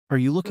Are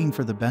you looking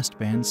for the best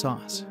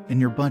bandsaws in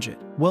your budget?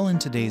 Well, in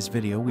today's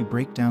video we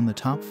break down the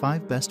top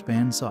 5 best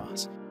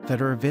bandsaws that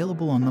are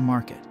available on the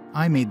market.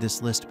 I made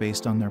this list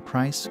based on their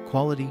price,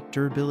 quality,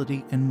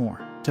 durability, and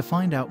more. To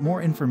find out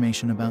more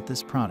information about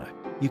this product,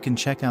 you can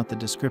check out the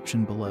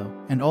description below,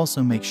 and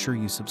also make sure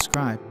you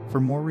subscribe for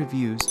more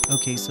reviews.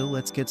 Okay, so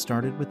let's get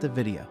started with the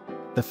video.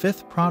 The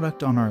 5th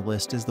product on our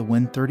list is the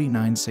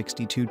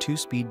Win3962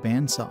 2-speed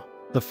bandsaw.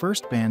 The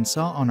first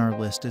bandsaw on our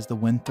list is the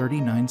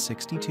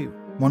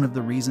Win3962. One of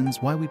the reasons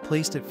why we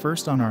placed it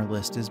first on our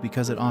list is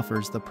because it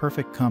offers the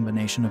perfect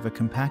combination of a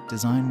compact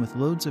design with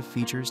loads of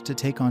features to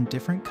take on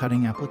different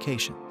cutting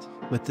applications.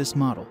 With this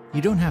model,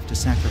 you don't have to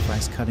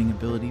sacrifice cutting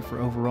ability for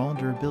overall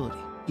durability.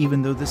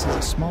 Even though this is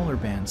a smaller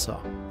bandsaw,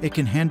 it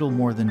can handle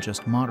more than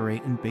just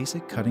moderate and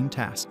basic cutting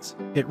tasks.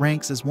 It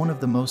ranks as one of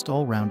the most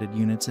all-rounded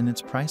units in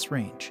its price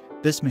range.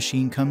 This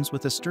machine comes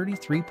with a sturdy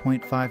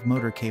 3.5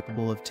 motor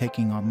capable of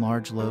taking on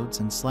large loads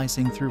and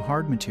slicing through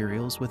hard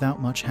materials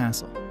without much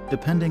hassle.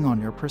 Depending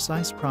on your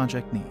precise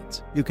project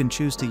needs, you can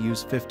choose to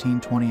use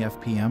 1520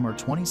 fpm or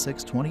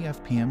 2620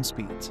 fpm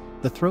speeds.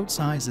 The throat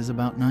size is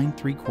about 9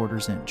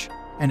 3/4 inch,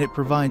 and it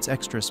provides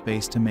extra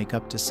space to make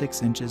up to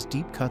 6 inches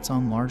deep cuts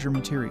on larger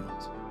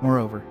materials.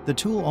 Moreover, the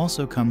tool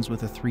also comes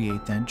with a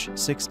 3/8 inch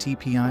 6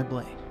 TPI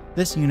blade.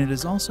 This unit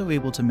is also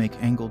able to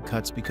make angled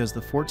cuts because the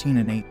 14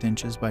 1/8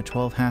 inches by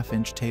 12 1/2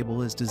 inch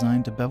table is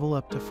designed to bevel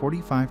up to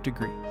 45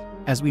 degrees.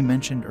 As we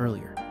mentioned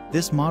earlier,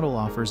 this model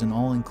offers an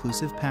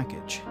all-inclusive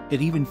package.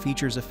 It even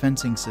features a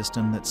fencing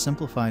system that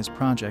simplifies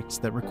projects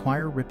that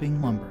require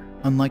ripping lumber.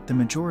 Unlike the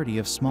majority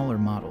of smaller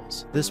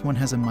models, this one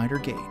has a miter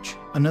gauge.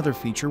 Another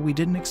feature we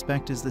didn't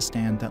expect is the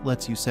stand that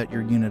lets you set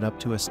your unit up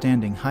to a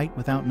standing height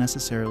without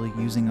necessarily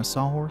using a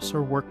sawhorse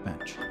or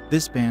workbench.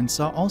 This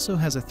bandsaw also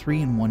has a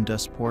 3-in-1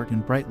 dust port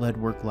and bright LED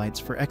work lights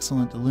for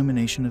excellent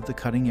illumination of the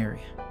cutting area.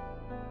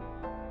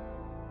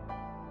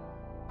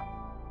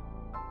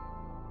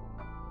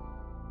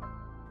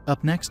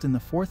 Up next in the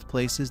 4th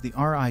place is the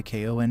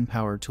RIKON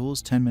Power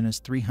Tools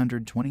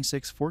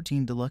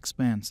 10-32614 Deluxe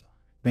Bandsaw.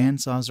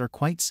 Bandsaws are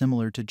quite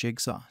similar to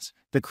jigsaws.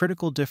 The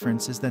critical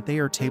difference is that they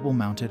are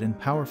table-mounted and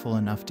powerful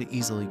enough to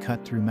easily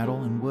cut through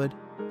metal and wood,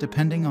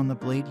 depending on the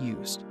blade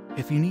used.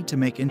 If you need to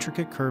make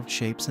intricate curved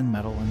shapes in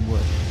metal and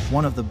wood,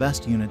 one of the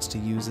best units to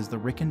use is the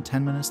RIKON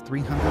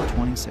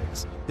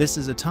 10-326. This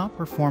is a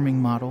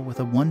top-performing model with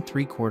a 1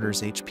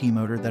 3/4 HP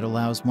motor that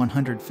allows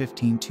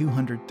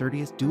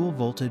 115/230 dual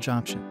voltage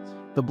options.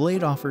 The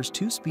blade offers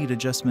 2 speed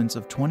adjustments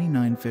of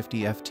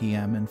 2950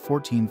 FTM and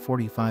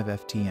 1445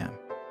 FTM.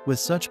 With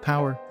such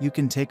power, you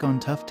can take on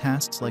tough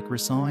tasks like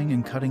resawing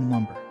and cutting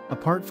lumber,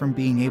 apart from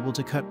being able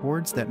to cut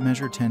boards that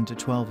measure 10 to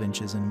 12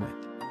 inches in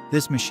width.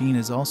 This machine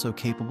is also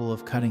capable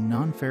of cutting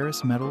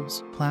non-ferrous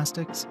metals,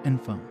 plastics, and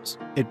foams.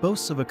 It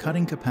boasts of a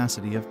cutting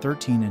capacity of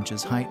 13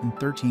 inches height and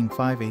 13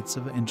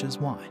 5/8 inches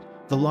wide.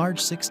 The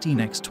large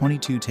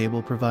 16x22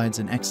 table provides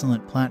an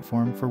excellent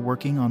platform for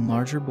working on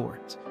larger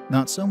boards.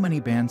 Not so many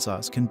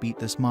bandsaws can beat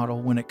this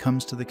model when it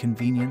comes to the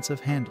convenience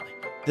of handling.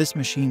 This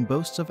machine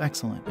boasts of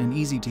excellent and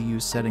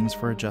easy-to-use settings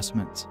for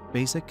adjustments,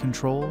 basic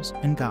controls,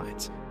 and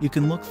guides. You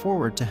can look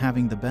forward to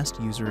having the best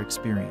user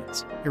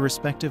experience,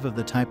 irrespective of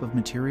the type of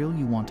material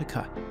you want to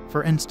cut.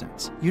 For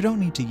instance, you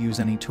don't need to use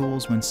any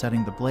tools when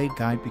setting the blade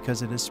guide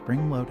because it is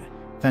spring-loaded.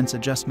 Fence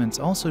adjustments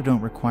also don't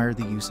require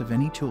the use of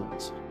any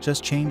tools.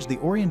 Just change the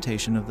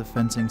orientation of the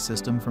fencing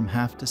system from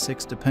 1/2 to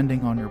 6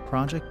 depending on your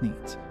project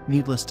needs.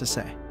 Needless to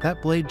say,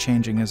 that blade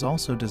changing is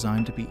also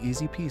designed to be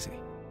easy-peasy.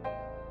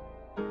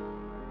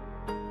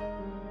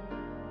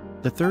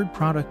 The 3rd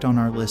product on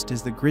our list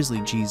is the Grizzly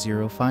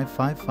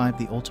G0555,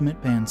 the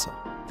ultimate bandsaw.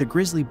 The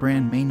Grizzly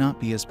brand may not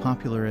be as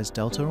popular as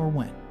Delta or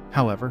Win.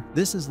 However,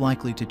 this is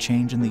likely to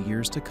change in the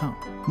years to come.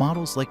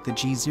 Models like the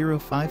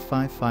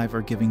G0555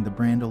 are giving the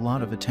brand a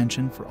lot of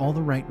attention for all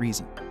the right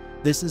reasons.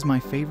 This is my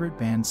favorite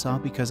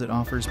bandsaw because it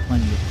offers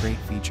plenty of great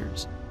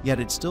features, yet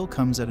it still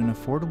comes at an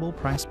affordable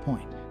price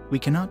point. We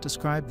cannot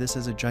describe this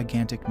as a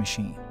gigantic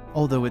machine,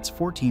 although its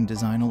 14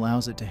 design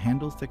allows it to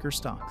handle thicker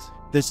stocks.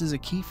 This is a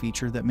key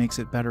feature that makes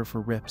it better for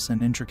rips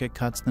and intricate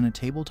cuts than a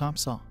tabletop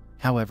saw.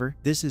 However,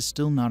 this is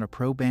still not a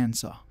pro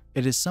bandsaw.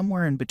 It is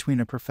somewhere in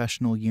between a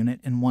professional unit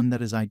and one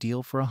that is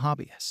ideal for a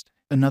hobbyist.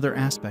 Another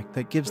aspect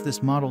that gives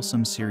this model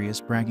some serious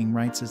bragging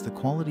rights is the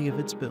quality of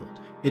its build.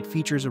 It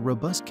features a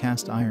robust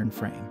cast iron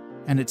frame,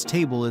 and its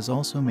table is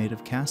also made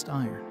of cast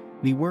iron.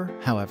 We were,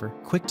 however,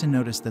 quick to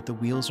notice that the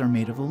wheels are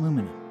made of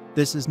aluminum.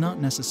 This is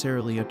not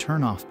necessarily a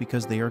turn-off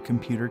because they are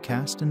computer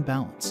cast and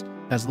balanced.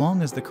 As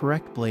long as the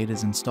correct blade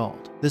is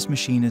installed, this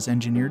machine is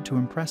engineered to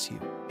impress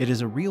you. It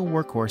is a real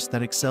workhorse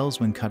that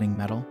excels when cutting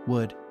metal,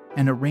 wood,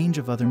 and a range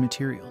of other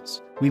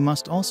materials. We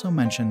must also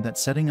mention that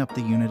setting up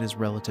the unit is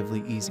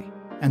relatively easy,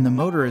 and the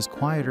motor is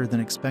quieter than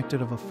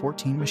expected of a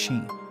 14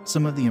 machine.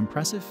 Some of the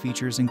impressive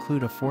features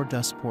include a 4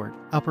 dust port,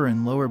 upper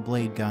and lower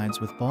blade guides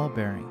with ball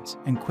bearings,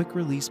 and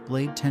quick-release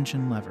blade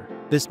tension lever.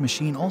 This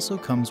machine also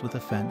comes with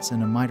a fence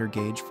and a miter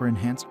gauge for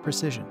enhanced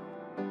precision.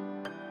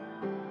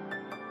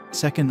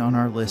 Second on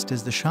our list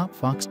is the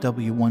Fox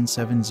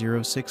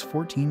W1706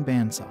 14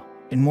 bandsaw.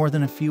 In more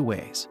than a few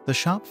ways, the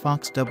Shop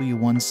Fox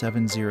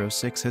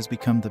W1706 has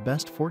become the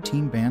best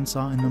 14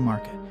 bandsaw in the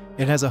market.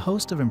 It has a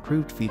host of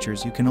improved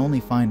features you can only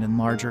find in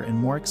larger and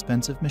more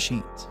expensive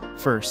machines.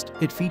 First,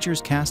 it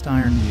features cast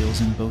iron wheels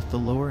in both the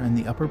lower and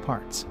the upper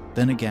parts.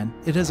 Then again,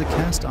 it has a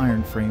cast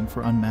iron frame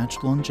for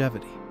unmatched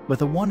longevity,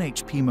 with a 1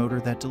 HP motor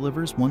that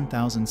delivers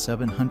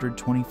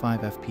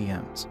 1,725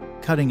 FPMs.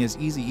 Cutting is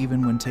easy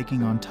even when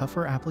taking on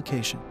tougher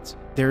applications.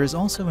 There is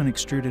also an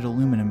extruded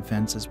aluminum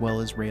fence as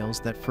well as rails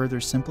that further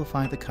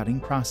simplify the cutting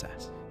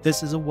process.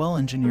 This is a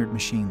well-engineered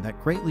machine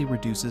that greatly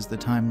reduces the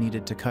time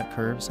needed to cut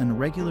curves and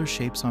irregular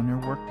shapes on your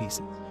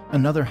workpieces.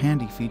 Another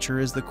handy feature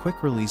is the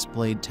quick-release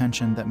blade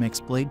tension that makes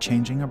blade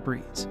changing a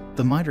breeze.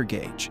 The miter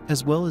gauge,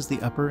 as well as the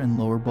upper and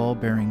lower ball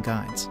bearing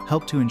guides,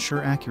 help to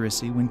ensure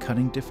accuracy when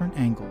cutting different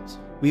angles.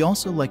 We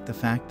also like the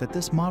fact that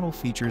this model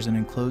features an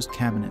enclosed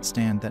cabinet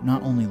stand that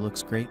not only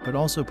looks great but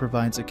also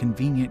provides a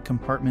convenient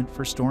compartment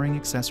for storing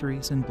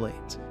accessories and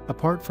blades.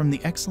 Apart from the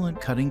excellent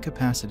cutting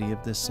capacity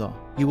of this saw,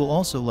 you will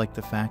also like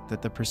the fact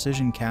that the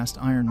precision cast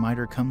iron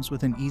miter comes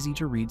with an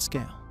easy-to-read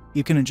scale.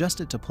 You can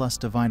adjust it to plus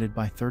divided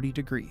by 30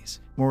 degrees.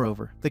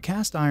 Moreover, the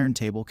cast iron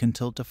table can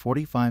tilt to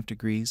 45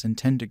 degrees and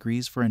 10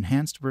 degrees for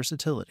enhanced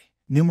versatility.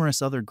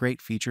 Numerous other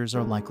great features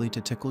are likely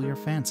to tickle your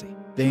fancy.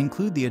 They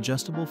include the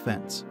adjustable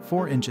fence,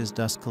 4 inches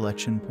dust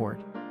collection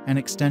port, and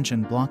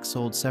extension block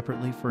sold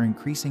separately for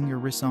increasing your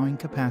resawing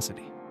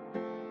capacity.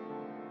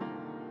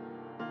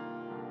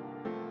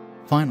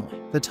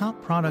 Finally, the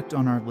top product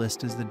on our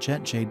list is the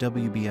Jet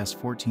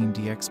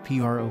JWBS14DX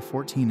PRO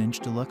 14-inch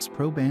Deluxe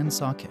Pro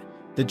Bandsaw Kit.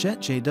 The Jet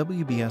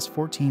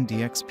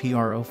JWBS14DX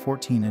PRO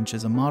 14-inch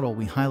is a model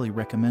we highly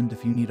recommend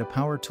if you need a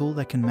power tool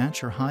that can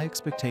match your high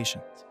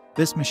expectations.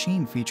 This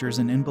machine features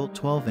an inbuilt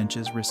 12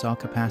 inches resaw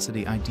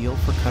capacity ideal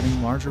for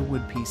cutting larger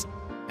wood pieces.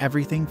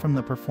 Everything from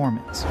the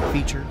performance,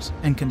 features,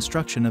 and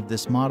construction of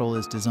this model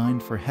is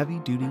designed for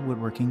heavy-duty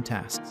woodworking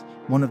tasks.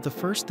 One of the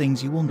first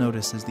things you will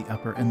notice is the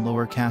upper and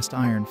lower cast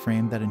iron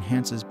frame that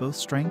enhances both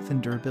strength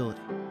and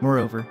durability.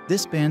 Moreover,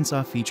 this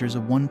bandsaw features a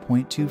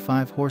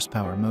 1.25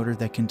 horsepower motor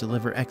that can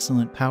deliver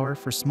excellent power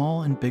for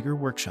small and bigger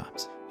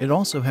workshops. It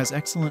also has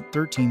excellent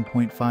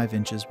 13.5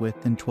 inches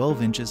width and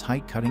 12 inches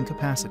height cutting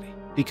capacity.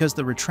 Because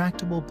the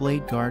retractable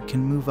blade guard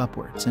can move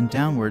upwards and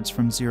downwards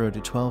from 0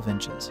 to 12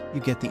 inches, you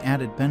get the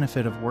added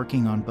benefit of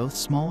working on both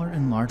smaller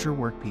and larger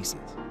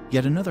workpieces.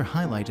 Yet another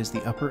highlight is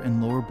the upper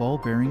and lower ball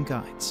bearing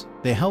guides.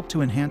 They help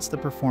to enhance the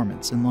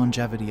performance and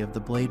longevity of the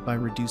blade by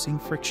reducing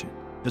friction.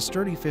 The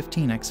sturdy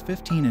 15x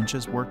 15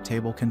 inches work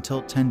table can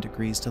tilt 10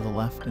 degrees to the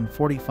left and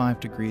 45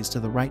 degrees to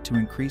the right to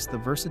increase the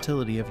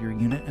versatility of your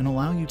unit and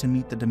allow you to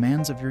meet the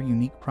demands of your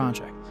unique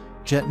project.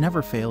 Jet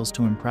never fails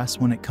to impress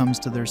when it comes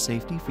to their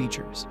safety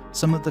features.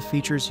 Some of the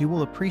features you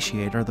will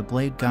appreciate are the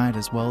blade guide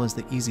as well as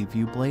the Easy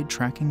View blade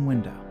tracking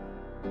window.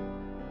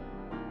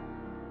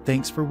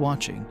 Thanks for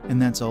watching,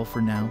 and that's all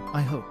for now.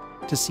 I hope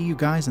to see you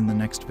guys in the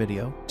next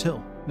video.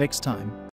 Till next time.